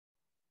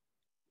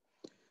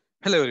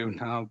Hello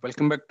everyone,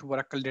 welcome back to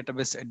Oracle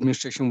Database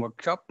Administration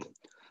Workshop.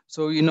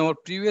 So in our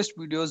previous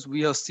videos,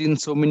 we have seen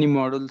so many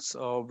models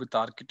with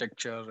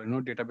architecture,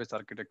 database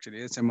architecture,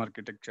 ASM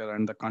architecture,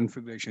 and the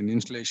configuration,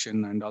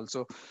 installation, and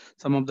also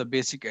some of the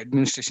basic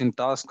administration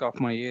tasks of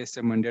my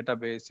ASM and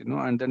database,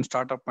 and then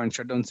startup and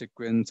shutdown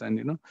sequence,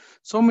 and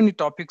so many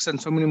topics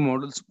and so many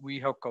models we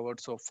have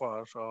covered so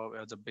far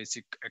as a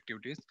basic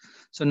activities.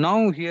 So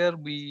now here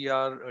we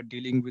are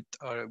dealing with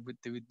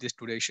this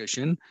today's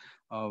session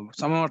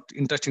somewhat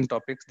interesting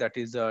topics, that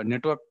is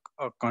network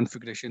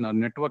configuration or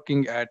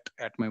networking at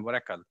my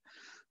Oracle.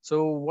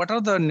 So what are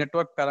the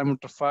network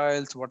parameter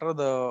files? What are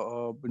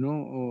the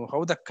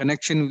how the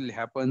connection will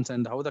happens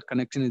and how the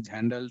connection is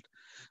handled?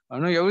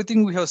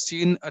 Everything we have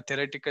seen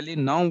theoretically.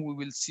 Now we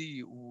will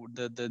see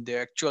the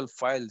actual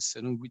files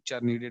which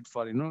are needed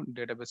for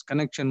database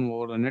connection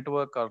over a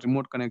network or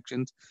remote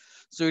connections.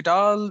 So it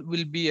all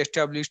will be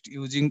established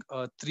using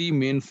three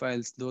main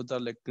files. Those are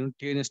like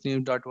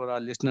tnsnames.ora,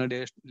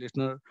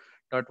 listener.ora,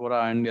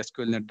 and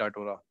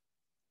sqlnet.ora.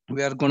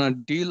 We are gonna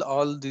deal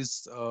all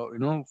these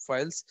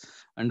files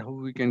and how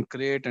we can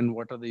create and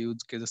what are the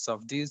use cases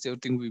of these.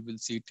 Everything we will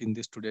see it in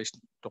this today's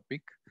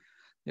topic.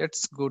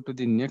 Let's go to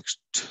the next.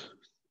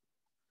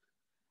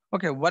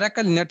 Okay,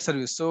 Oracle Net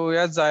Service. So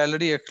as I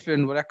already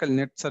explained, Oracle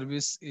Net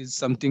Service is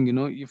something,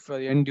 if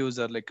an end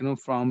user, like,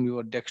 from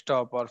your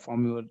desktop or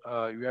from your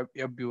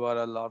web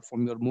URL or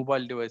from your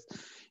mobile device,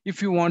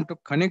 if you want to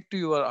connect to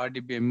your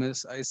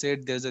RDBMS, I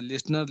said there's a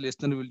listener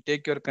will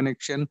take your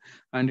connection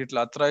and it will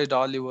authorize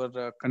all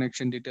your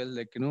connection details,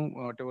 like,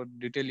 whatever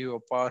detail you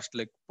have passed,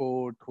 like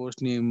port,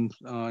 host name,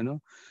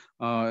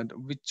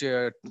 which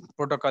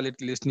protocol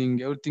it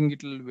listening, everything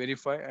it will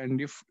verify.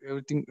 And if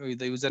everything,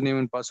 the username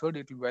and password,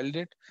 it will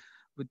validate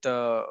with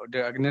the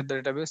Agnet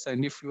database.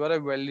 And if you are a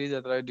valid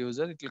authorized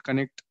user, it will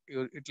connect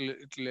it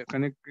will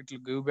connect, it will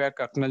give back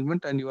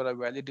acknowledgement, and you are a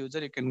valid user,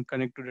 you can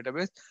connect to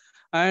database.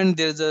 And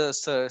there's a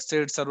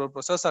shared server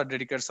process or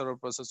dedicated server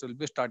process will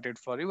be started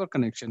for your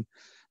connection.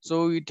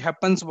 So it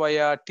happens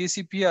via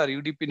TCP or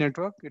UDP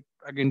network. It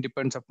again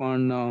depends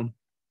upon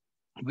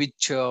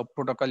which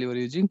protocol you are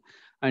using.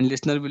 And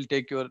listener will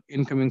take your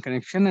incoming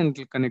connection and it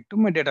will connect to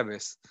my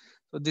database.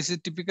 So this is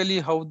typically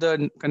how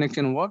the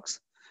connection works.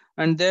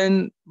 And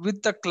then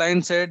with the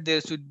client side,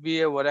 there should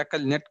be a Oracle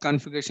net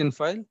configuration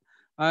file,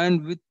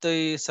 and with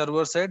the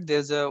server side,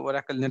 there's a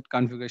Oracle net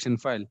configuration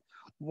file.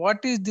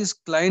 What is this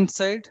client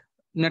side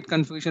net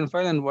configuration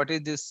file and what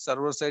is this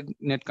server side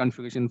net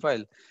configuration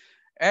file?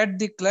 At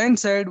the client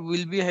side,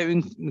 we'll be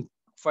having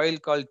file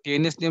called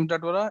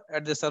tnsnames.ora.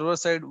 At the server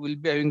side, we'll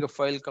be having a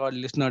file called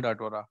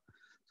listener.ora.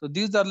 So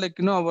these are like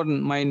our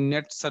my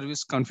net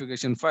service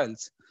configuration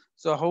files.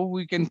 So how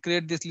we can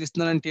create this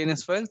listener and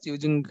TNS files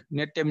using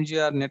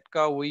netmgr,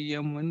 netca,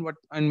 OEM,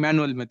 and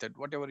manual method,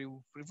 whatever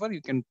you prefer,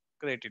 you can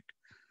create it.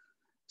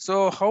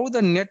 So how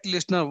the net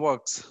listener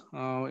works,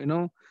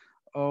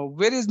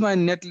 where is my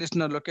net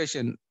listener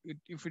location?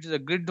 If it is a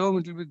grid home,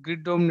 it will be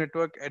grid home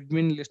network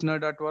admin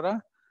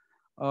listener.ora,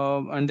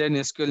 and then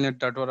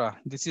sqlnet.ora.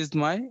 This is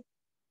my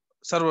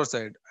server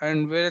side.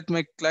 And where at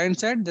my client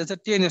side, there's a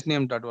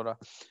tnsname.ora.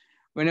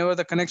 Whenever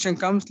the connection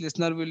comes,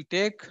 listener will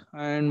take,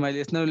 and my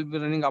listener will be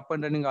running up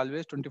and running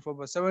always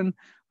 24/7,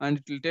 and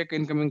it will take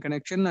incoming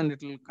connection and it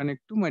will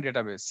connect to my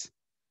database.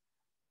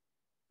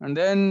 And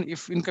then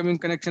if incoming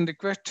connection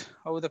request,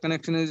 how the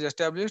connection is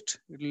established,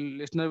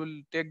 listener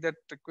will take that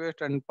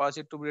request and pass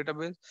it to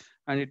database,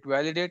 and it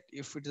validate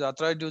if it is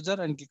authorized user,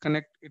 and it will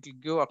connect, it will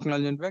give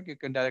acknowledgement back, you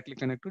can directly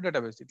connect to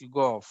database, it will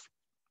go off.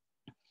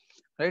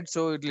 Right,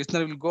 so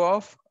listener will go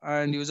off,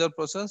 and user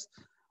process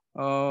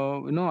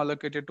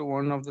allocated to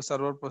one of the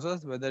server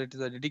process, whether it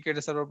is a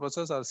dedicated server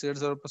process or shared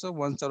server process.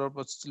 One server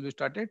process will be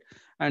started,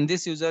 and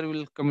this user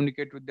will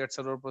communicate with that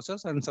server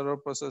process, and server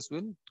process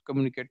will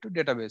communicate to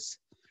database.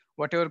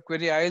 Whatever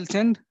query I will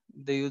send,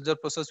 the user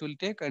process will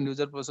take, and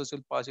user process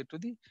will pass it to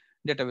the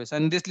database,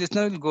 and this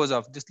listener will goes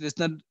off. This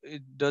listener,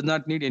 it does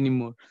not need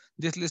anymore.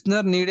 This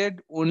listener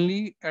needed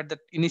only at the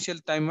initial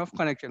time of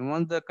connection.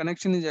 Once the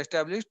connection is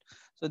established,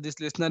 so this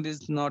listener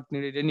is not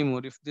needed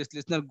anymore. If this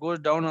listener goes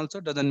down also,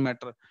 doesn't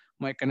matter,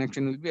 my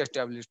connection will be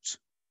established.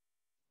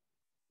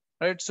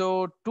 Right,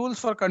 so tools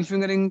for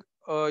configuring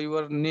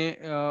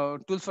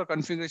tools for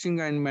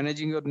configuring and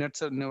managing your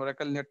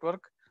Oracle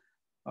network.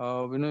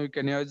 You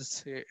can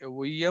use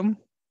OEM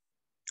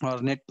or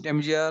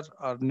netmgr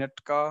or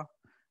netca,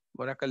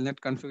 Oracle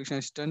net configuration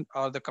assistant,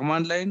 or the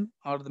command line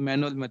or the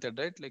manual method,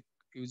 right? Like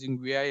using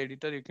vi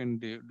editor, you can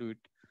do it.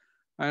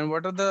 And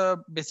what are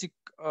the basic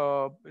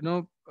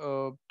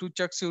two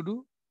checks you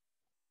do?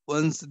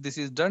 Once this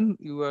is done,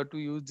 you have to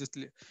use this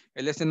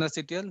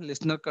lsnrctl,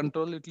 listener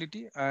control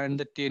utility, and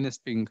the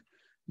tnsping.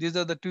 These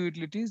are the two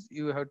utilities,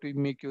 you have to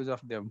make use of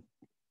them.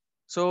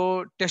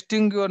 So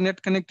testing your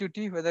net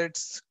connectivity, whether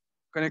it's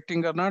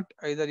connecting or not,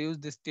 either use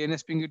this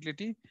tnsping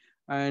utility,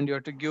 and you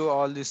have to give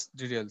all these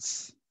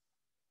details.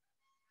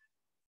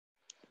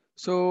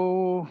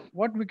 So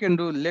what we can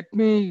do, let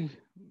me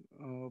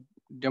uh,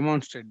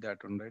 demonstrate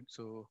that one, right?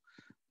 So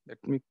let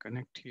me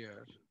connect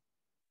here.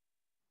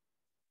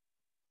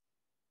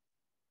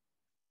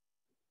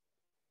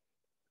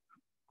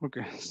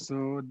 Okay,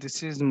 so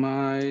this is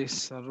my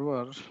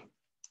server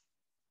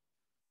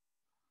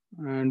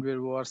and where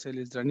ORCL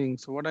is running.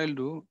 So what I'll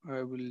do,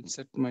 I will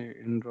set my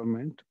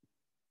environment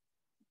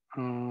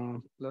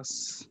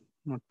plus,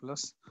 not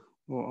plus,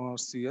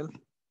 ORCL,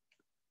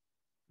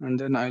 and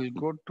then I'll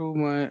go to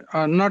my,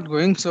 not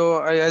going.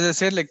 So as I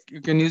said, like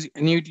you can use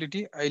any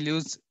utility. I'll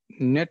use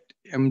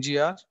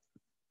netmgr.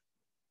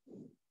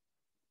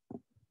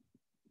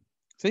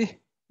 See,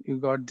 you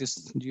got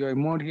this GUI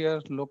mode here,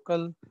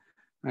 local,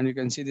 and you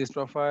can see this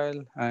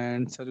profile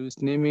and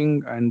service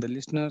naming and the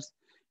listeners.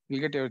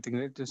 You'll get everything,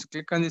 right? Just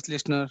click on this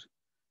listener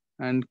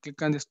and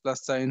click on this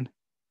plus sign,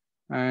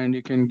 and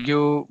you can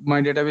give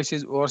my database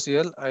is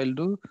ORCL. I'll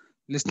do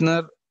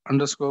listener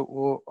underscore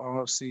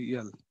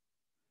ORCL,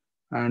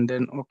 and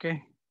then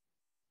okay.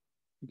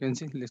 You can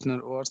see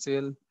listener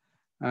ORCL,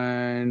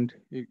 and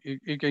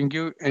you can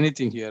give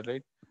anything here,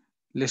 right?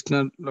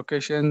 Listener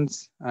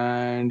locations,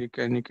 and you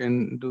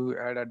can do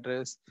add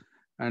address,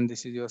 and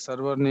this is your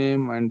server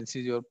name, and this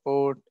is your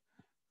port,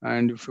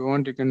 and if you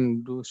want you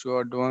can do show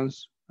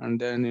advanced, and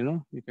then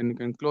you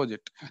can close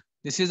it.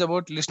 This is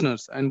about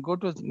listeners, and go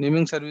to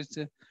naming service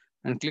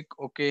and click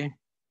OK,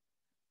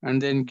 and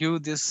then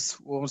give this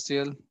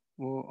ORCL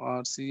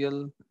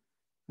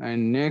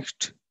and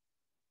next,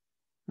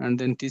 and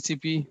then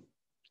TCP,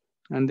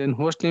 and then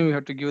host name. You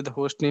have to give the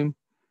host name.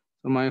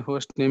 So my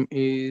host name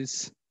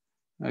is,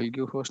 I'll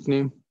give host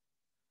name,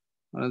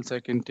 or else I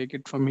can take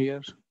it from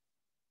here.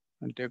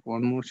 I'll take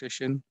one more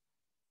session.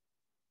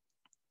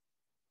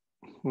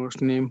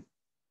 Host name,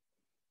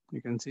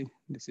 you can see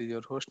this is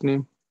your host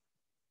name.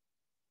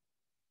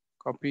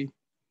 Copy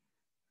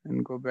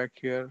and go back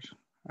here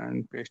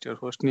and paste your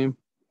host name,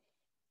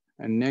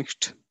 and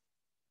next,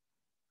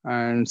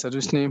 and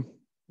service name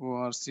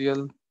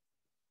ORCL,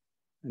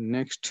 and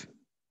next,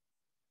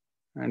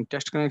 and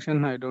test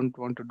connection. I don't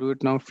want to do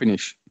it now.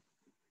 Finish.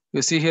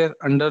 You see here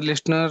under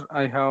listener,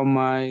 I have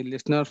my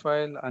listener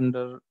file.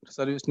 Under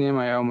service name,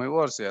 I have my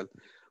ORCL.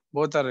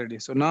 Both are ready.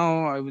 So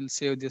now I will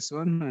save this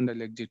one and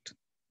I'll exit.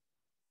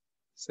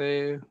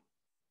 Save,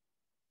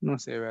 no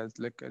save as,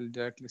 like I'll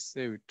directly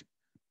save it.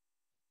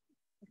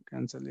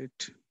 Cancel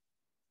it.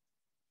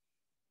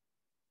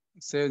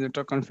 Save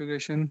network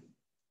configuration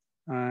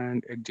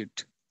and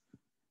exit.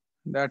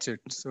 That's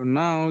it. So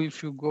now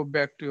if you go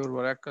back to your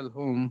Oracle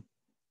home,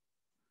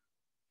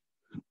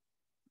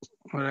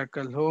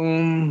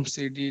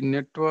 CD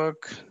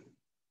network,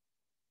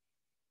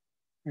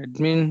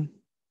 admin,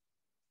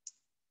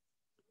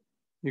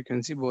 you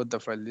can see both the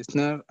file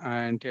listener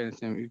and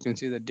tnsname. You can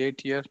see the date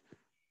here.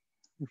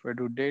 If I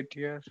do date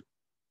here,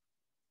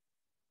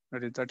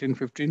 that is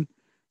 1315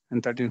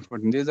 and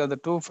 1314. These are the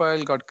two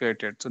files got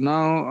created. So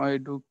now I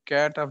do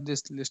cat of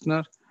this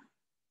listener.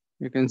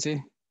 You can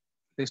see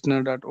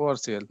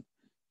listener.orcl.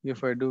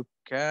 If I do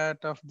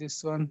cat of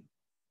this one,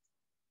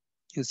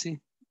 you see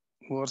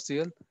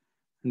ORCL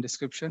and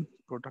description,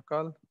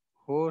 protocol,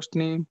 host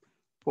name,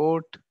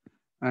 port,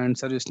 and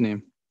service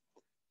name.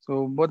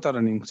 So both are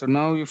running. So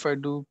now if I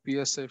do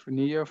ps-ef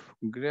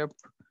grep,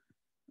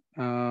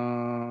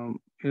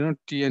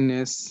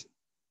 TNS,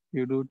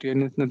 you do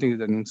TNS, nothing is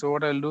running. So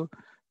what I'll do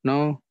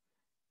now,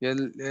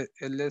 lsnrctl,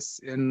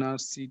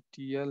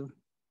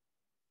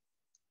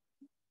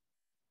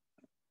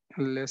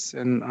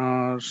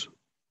 lsnrctl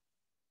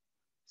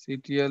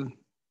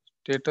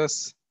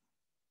status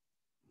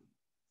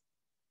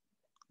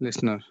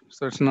listener.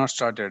 So it's not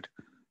started.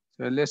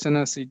 So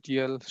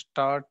lsnrctl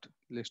start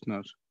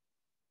listener.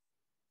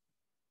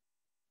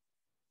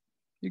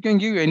 You can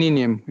give any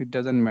name, it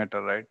doesn't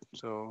matter, right?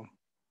 So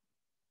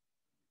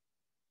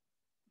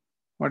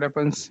what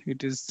happens,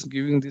 it is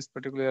giving this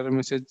particular error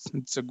message.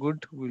 It's a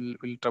good, we'll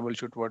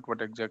troubleshoot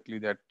what exactly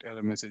that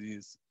error message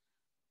is.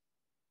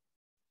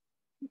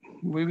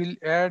 We will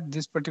add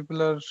this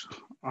particular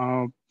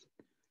uh,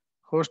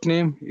 host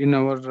name in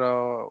our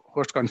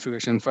host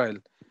configuration file.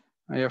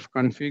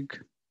 ifconfig,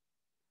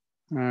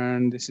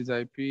 and this is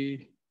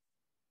IP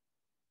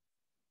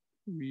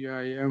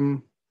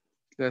vim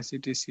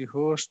 /etc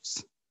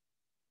hosts,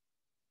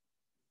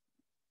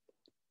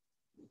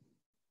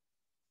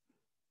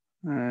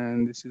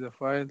 and this is a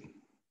file.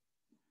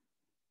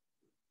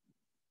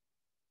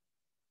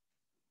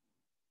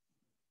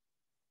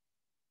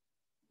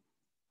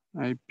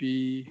 IP,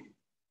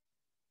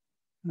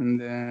 and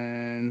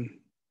then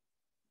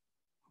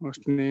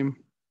host name.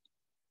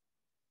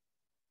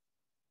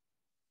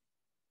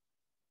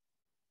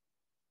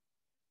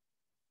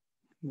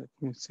 Let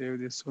me save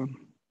this one.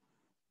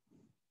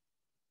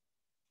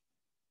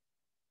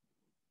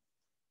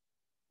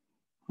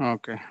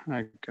 Okay,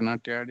 I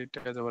cannot add it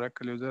as a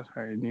Oracle user.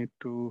 I need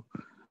to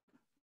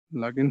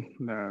log in.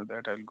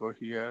 That I'll go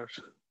here.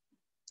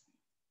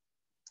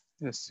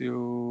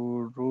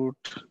 Su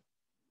root.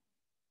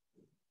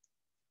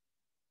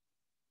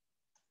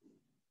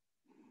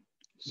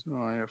 So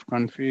I have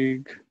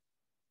config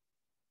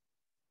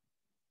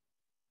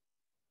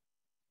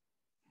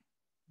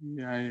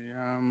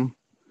vim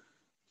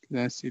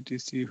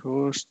 /etc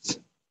hosts.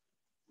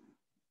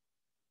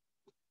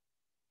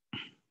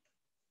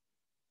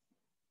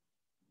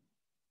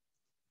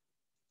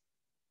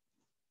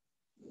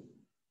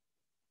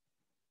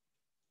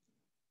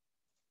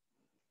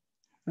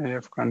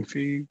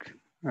 ifconfig.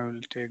 I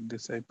will take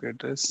this IP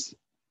address.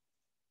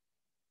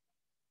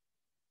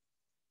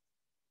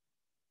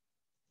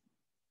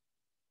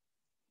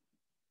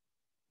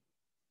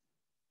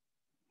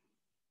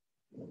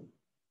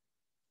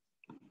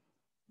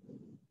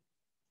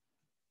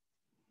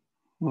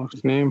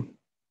 Host name.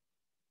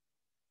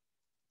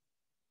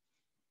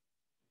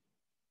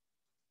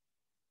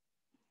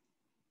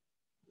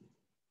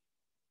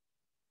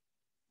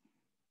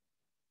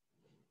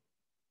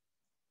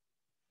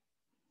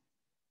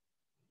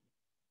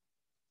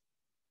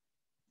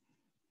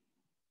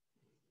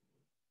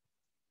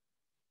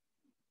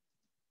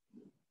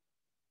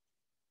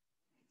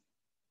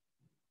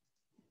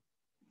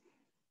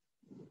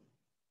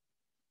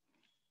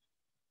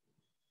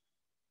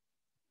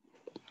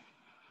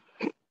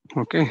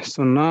 Okay,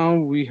 so now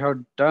we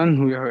have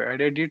done, we have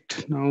added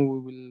it. Now we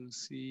will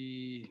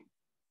see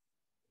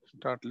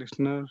start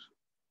listener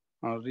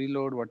or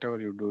reload, whatever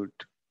you do it.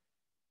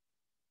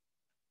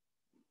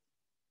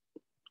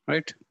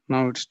 Right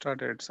now it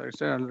started. So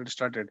it's already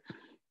started.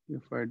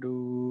 If I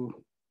do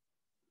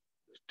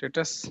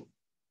status,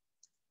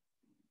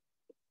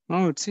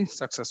 now it's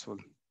successful.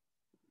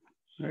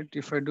 Right.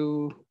 If I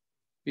do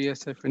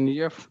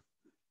psfnef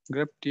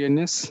grep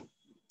tns,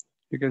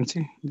 you can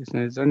see this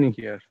is running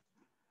here.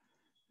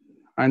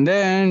 And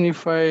then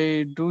if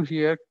I do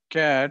here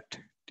cat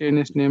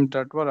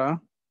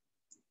tnsnames.ora,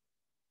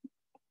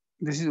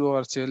 this is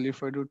overcl.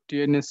 If I do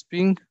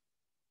tnsping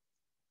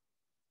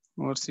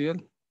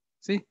overcl,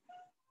 see,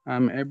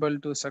 I'm able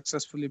to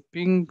successfully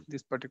ping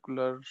this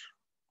particular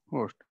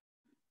host.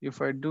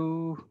 If I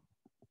do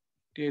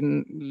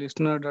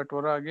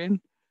listener.ora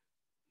again,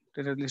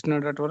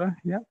 listener.ora,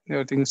 yeah,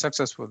 everything is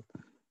successful.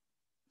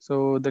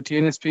 So the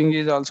tnsping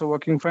is also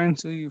working fine.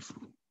 So if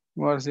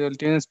was your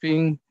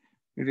tnsping,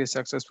 it is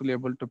successfully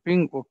able to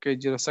ping okay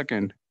 0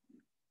 second.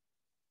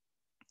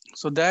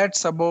 So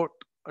that's about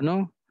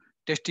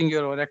testing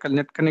your Oracle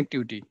net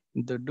connectivity.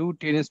 The do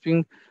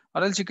tnsping,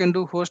 or else you can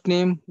do host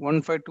name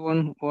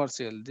 1521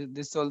 ORCL.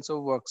 This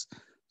also works.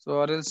 So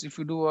or else if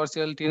you do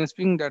ORCL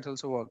tnsping, that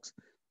also works.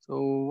 So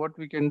what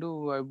we can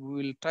do, I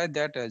will try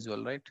that as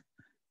well, right?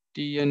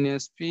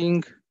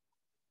 tnsping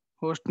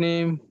host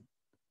name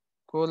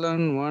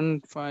colon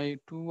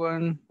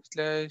 1521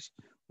 slash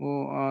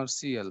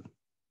ORCL.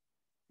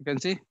 You can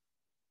see,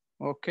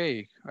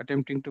 okay,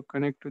 attempting to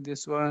connect to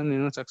this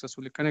one,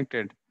 successfully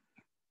connected.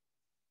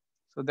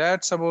 So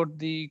that's about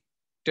the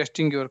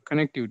testing your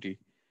connectivity.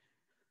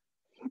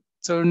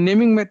 So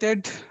naming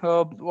method,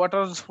 what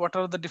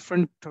are the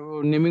different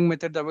naming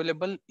methods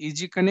available?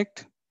 Easy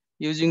connect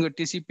using a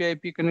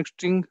TCP/IP connect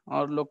string,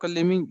 or local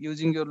naming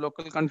using your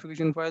local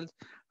configuration files,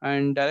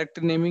 and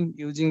directory naming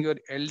using your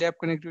LDAP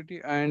connectivity,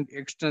 and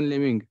external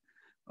naming.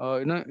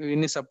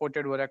 Any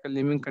supported Oracle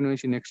naming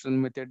convention external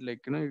method, like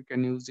you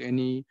can use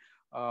any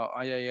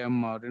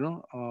IIM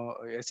or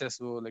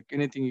SSO, like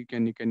anything you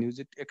can use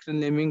it.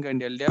 External naming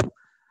and LDAP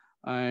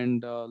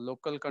and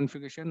local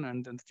configuration,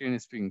 and then the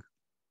tnsping.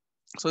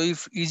 So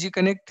if easy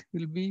connect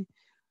will be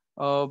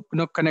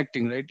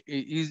connecting, right,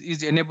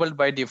 is enabled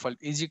by default.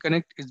 Easy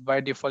connect is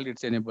by default,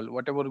 it's enabled,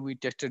 whatever we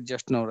tested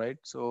just now, right?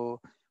 So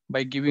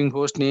by giving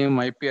host name,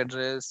 IP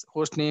address,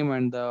 host name,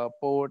 and the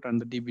port and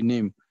the DB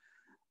name,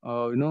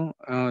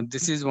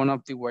 this is one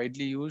of the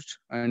widely used,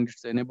 and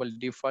it's enabled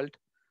default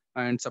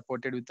and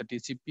supported with the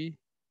TCP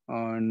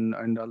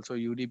and also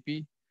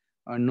UDP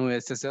and no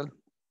SSL.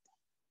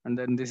 And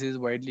then this is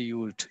widely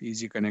used,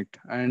 easy connect.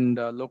 And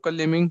local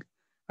naming,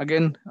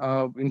 again,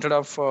 instead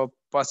of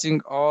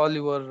passing all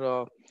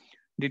your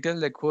detail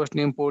like host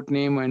name, port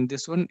name, and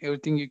this one,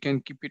 everything you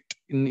can keep it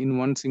in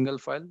one single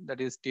file,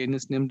 that is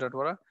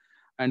tnsnames.ora,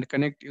 and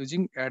connect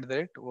using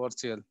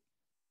 @ORCL.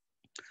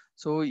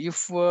 So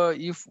if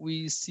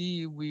we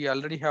see, we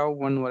already have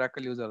one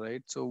Oracle user,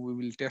 right? So we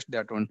will test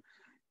that one.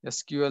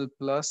 SQL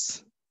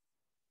plus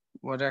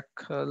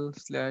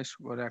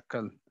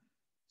Oracle/Oracle.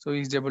 So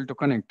he's able to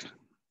connect.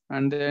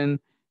 And then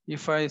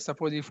if I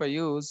suppose if I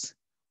use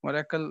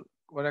Oracle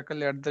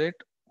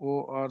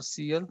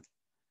Oracle@ORCL,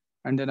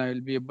 and then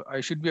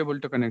I should be able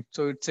to connect.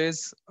 So it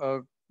says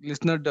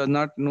listener does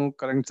not know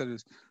current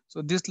service.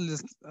 So this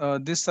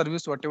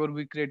service, whatever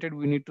we created,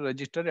 we need to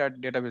register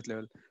at database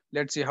level.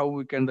 Let's see how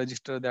we can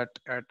register that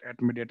at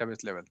my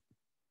database level.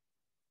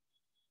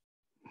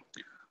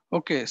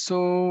 Okay,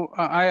 so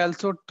I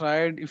also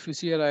tried, if you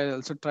see here, I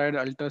also tried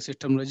alter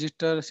system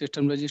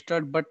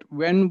registered, but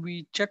when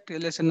we checked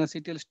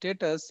lsnrctl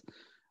status,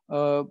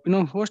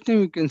 host name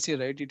you can see,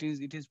 right?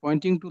 It is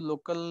pointing to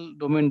local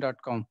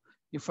domain.com.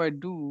 If I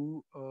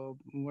do,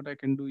 what I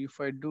can do, if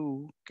I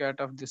do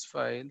cat of this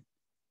file,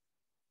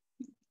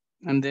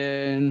 and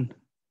then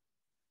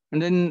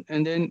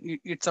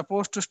it's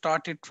supposed to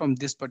start it from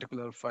this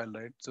particular file,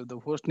 right? So the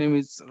host name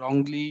is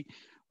wrongly,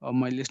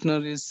 my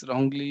listener is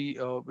wrongly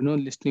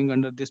listening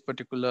under this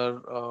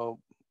particular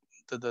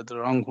the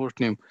wrong host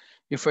name.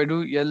 If I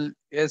do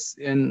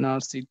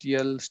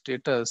lsnrctl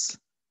status,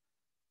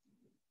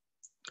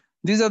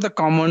 these are the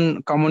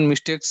common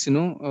mistakes,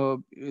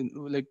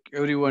 like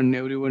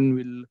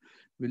everyone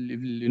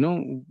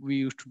we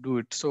used to do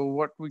it. So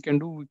what we can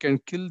do, we can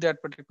kill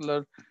that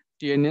particular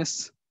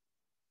TNS,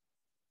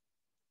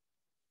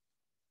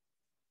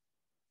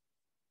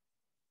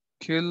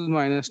 kill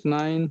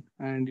 -9,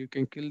 and you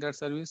can kill that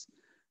service,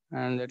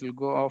 and that will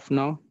go off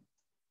now.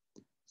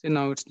 See,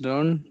 now it's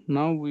done.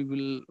 Now we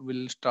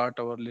will start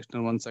our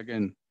listener once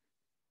again.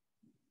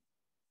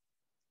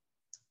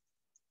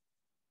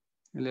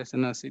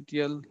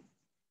 lsnrctl.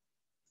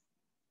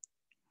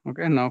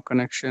 Okay, now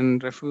connection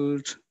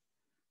refuge.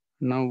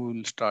 Now we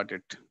will start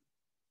it.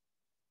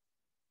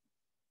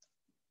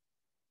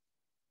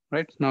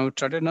 Right now it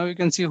started. Now you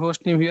can see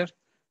host name here.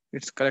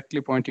 It's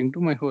correctly pointing to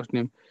my host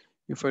name.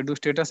 If I do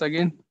status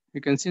again,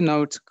 you can see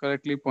now it's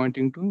correctly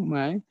pointing to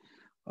my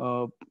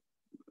uh,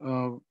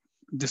 uh,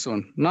 this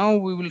one. Now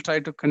we will try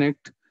to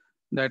connect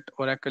that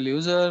Oracle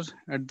user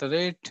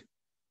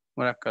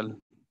 @Oracle.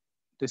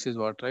 This is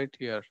what right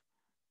here.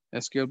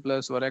 SQL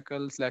plus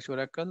Oracle /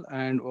 Oracle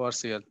and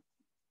ORCL.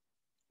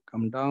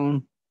 Come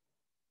down.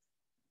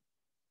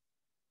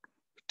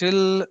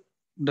 Still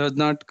does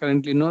not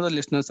currently know the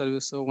listener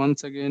service. So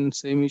once again,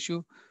 same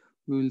issue.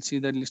 We will see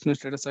that listener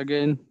status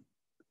again,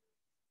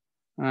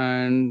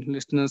 and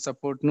listener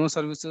support no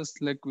services.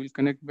 Like we'll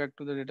connect back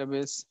to the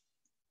database.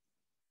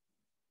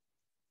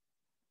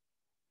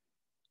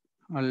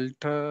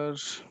 Alter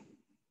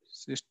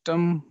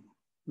system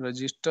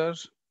register,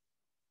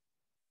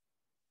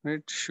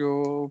 right?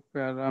 Show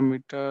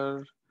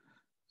parameter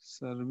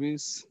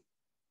service,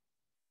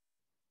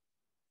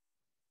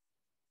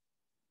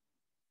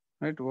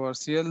 right?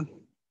 ORCL,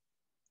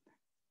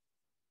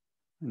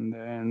 and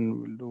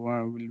then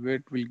we'll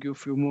wait. We'll give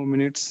few more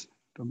minutes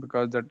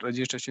because that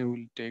registration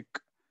will take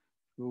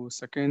few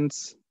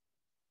seconds.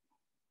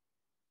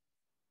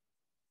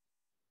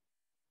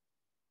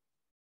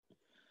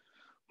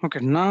 Okay,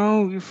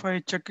 now if I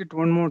check it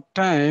one more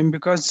time,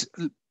 because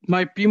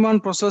my PMON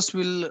process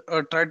will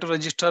try to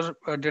register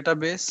a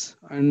database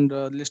and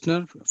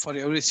listener for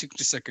every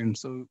 60 seconds.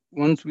 So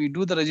once we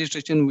do the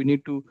registration, we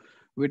need to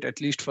wait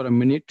at least for a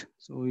minute.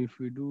 So if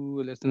we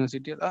do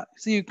lsnrctl,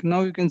 see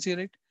now you can see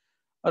right.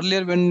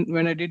 Earlier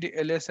when I did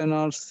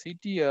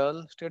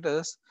lsnrctl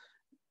status,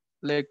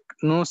 like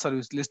no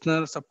service,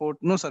 listener support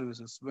no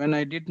services. When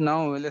I did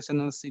now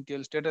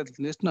lsnrctl status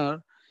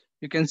listener,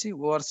 you can see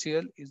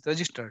ORCL is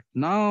registered.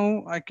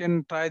 Now I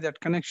can try that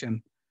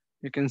connection.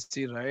 You can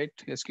see right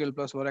SQL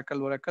plus Oracle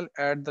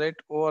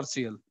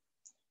 @ORCL.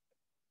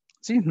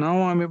 See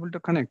now I'm able to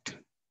connect.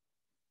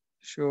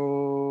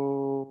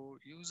 Show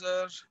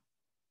user,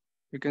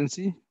 you can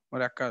see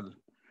Oracle.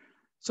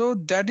 So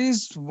that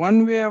is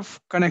one way of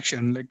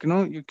connection. Like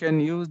you can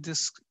use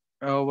this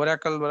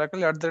Oracle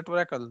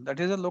 @Oracle.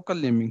 That is a local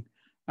naming,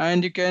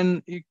 and you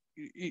can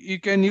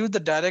use the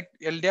direct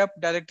LDAP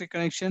directory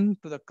connection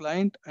to the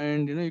client,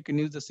 and you can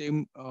use the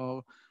same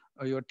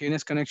your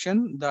TNS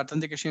connection. The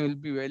authentication will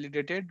be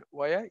validated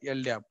via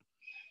LDAP.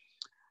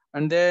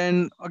 And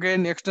then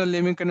again, external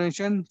naming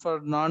convention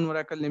for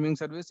non-Oracle naming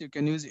service. You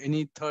can use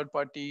any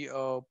third-party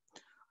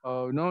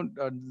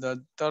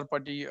the third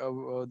party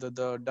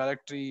the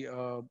directory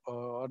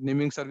or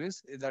naming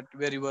service is that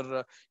where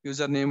your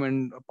username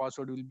and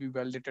password will be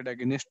validated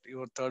against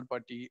your third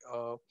party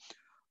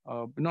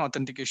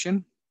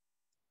authentication.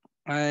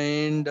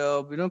 And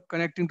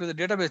connecting to the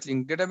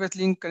database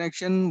link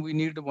connection, we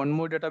need one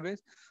more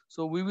database.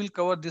 So we will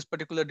cover this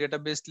particular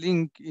database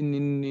link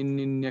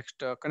in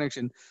next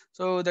connection.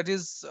 So that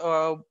is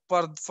for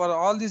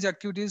all these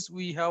activities,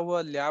 we have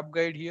a lab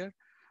guide here.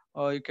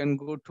 You can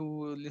go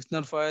to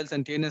listener files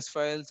and TNS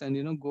files,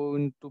 and go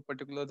into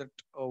particular that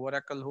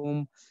Oracle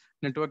home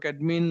network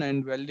admin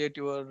and validate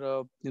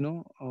your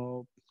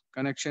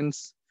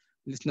connections,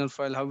 listener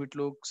file how it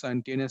looks,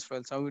 and TNS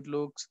files how it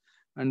looks.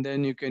 And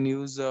then you can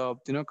use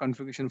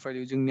configuration file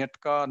using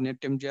netca,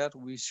 netmgr.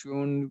 We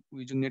shown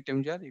using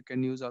netmgr. You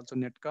can use also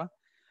netca,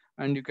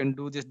 and you can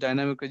do this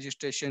dynamic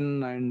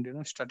registration and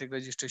static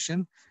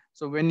registration.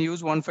 So when you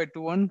use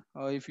 1521,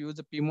 if you use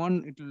the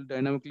PMON, it will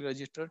dynamically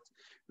register.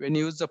 When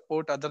you use the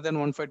port other than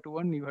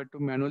 1521, you have to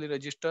manually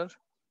register.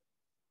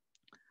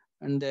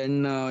 And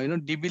then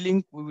DB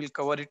link, we will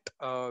cover it.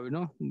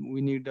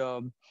 We need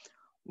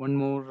one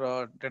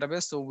more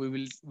database, so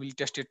we'll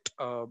test it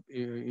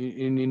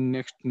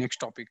in next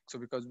topic. So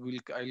because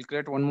I'll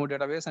create one more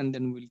database, and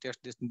then we'll test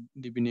this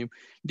DB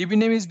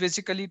name is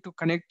basically to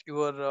connect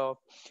your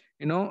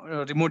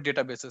remote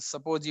databases.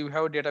 Suppose you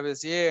have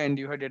database A and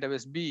you have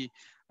database B,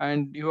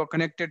 and you are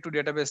connected to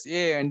database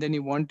A, and then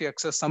you want to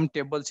access some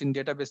tables in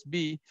database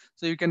B.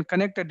 So you can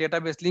connect a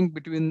database link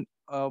between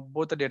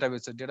both the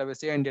databases,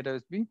 database A and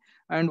database B,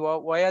 and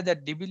via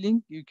that DB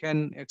link you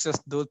can access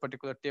those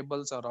particular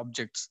tables or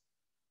objects.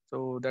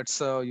 So that's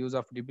use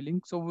of DB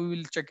link. So we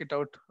will check it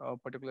out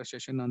particular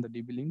session on the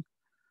DB link.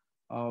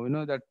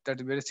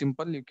 That's very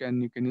simple. You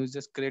can use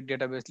this create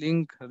database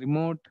link,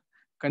 remote,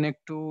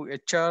 connect to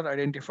HR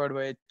identified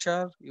by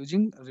HR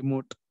using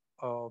remote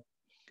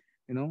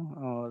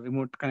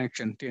remote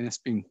connection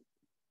tnsping.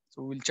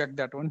 So we'll check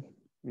that one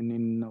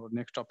in our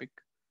next topic.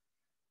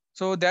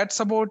 So that's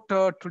about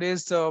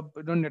today's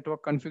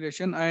network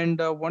configuration. And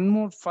one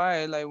more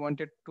file I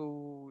wanted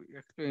to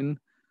explain.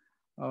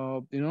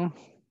 Uh, you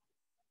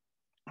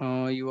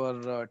know,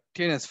 your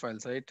TNS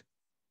files, right?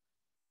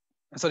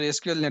 Sorry,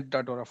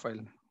 sqlnet.ora file.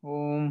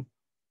 Home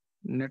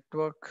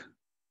network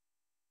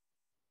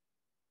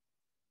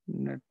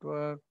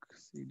network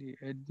cd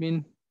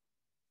admin.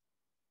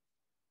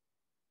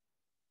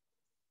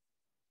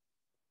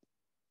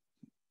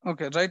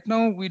 Okay, right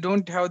now we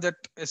don't have that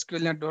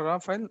sqlnet.ora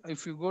file.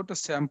 If you go to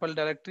sample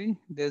directory,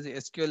 there's a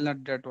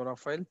sqlnet.ora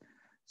file.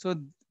 So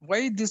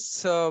why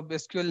this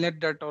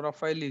sqlnet.ora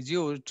file is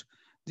used?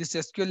 This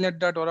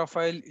sqlnet.ora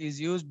file is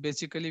used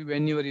basically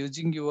when you are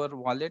using your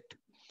wallet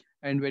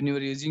and when you are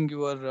using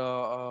your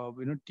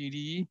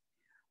TDE.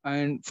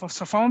 And for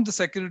some of the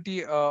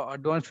security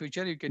advanced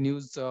feature, you can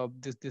use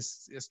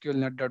this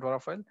sqlnet.ora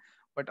file.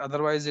 But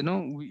otherwise, it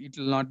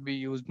will not be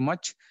used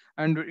much.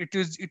 And it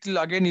will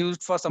again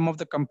used for some of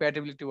the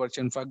compatibility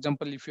version. For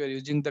example, if you are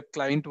using the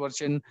client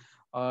version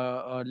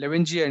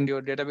 11G and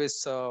your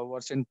database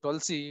version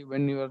 12C,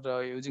 when you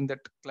are using that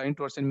client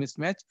version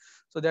mismatch,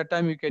 so that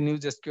time you can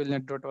use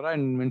sqlnet.ora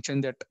and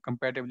mention that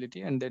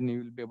compatibility, and then you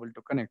will be able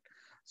to connect.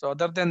 So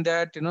other than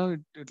that, it will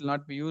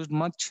not be used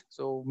much.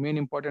 So main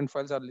important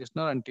files are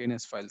listener and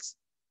TNS files.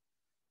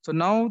 So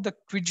now the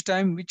quiz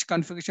time, which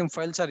configuration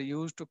files are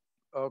used to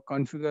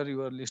configure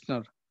your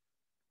listener?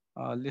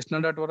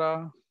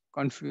 Listener.ora,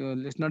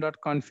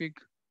 listener.config,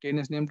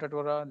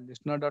 tnsnames.ora,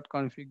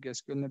 listener.config,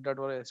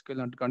 sqlnet.ora,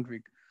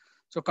 sqlnet.config.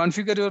 So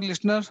configure your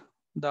listener.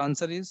 The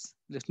answer is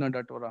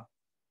listener.ora.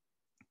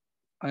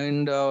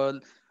 And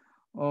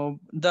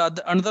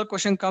the another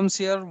question comes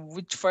here: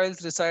 which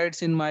files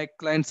resides in my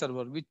client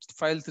server? Which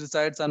files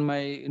resides on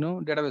my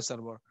database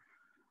server?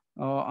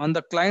 On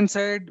the client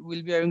side,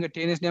 we'll be having a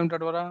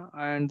tnsname.ora,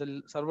 and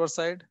the server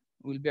side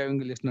we'll be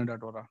having a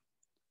listener.ora.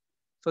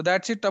 So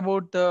that's it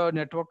about the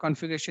network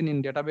configuration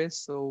in database.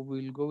 So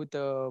we'll go with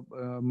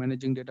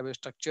managing database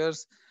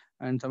structures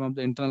and some of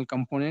the internal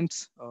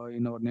components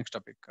in our next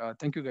topic.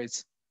 Thank you,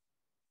 guys.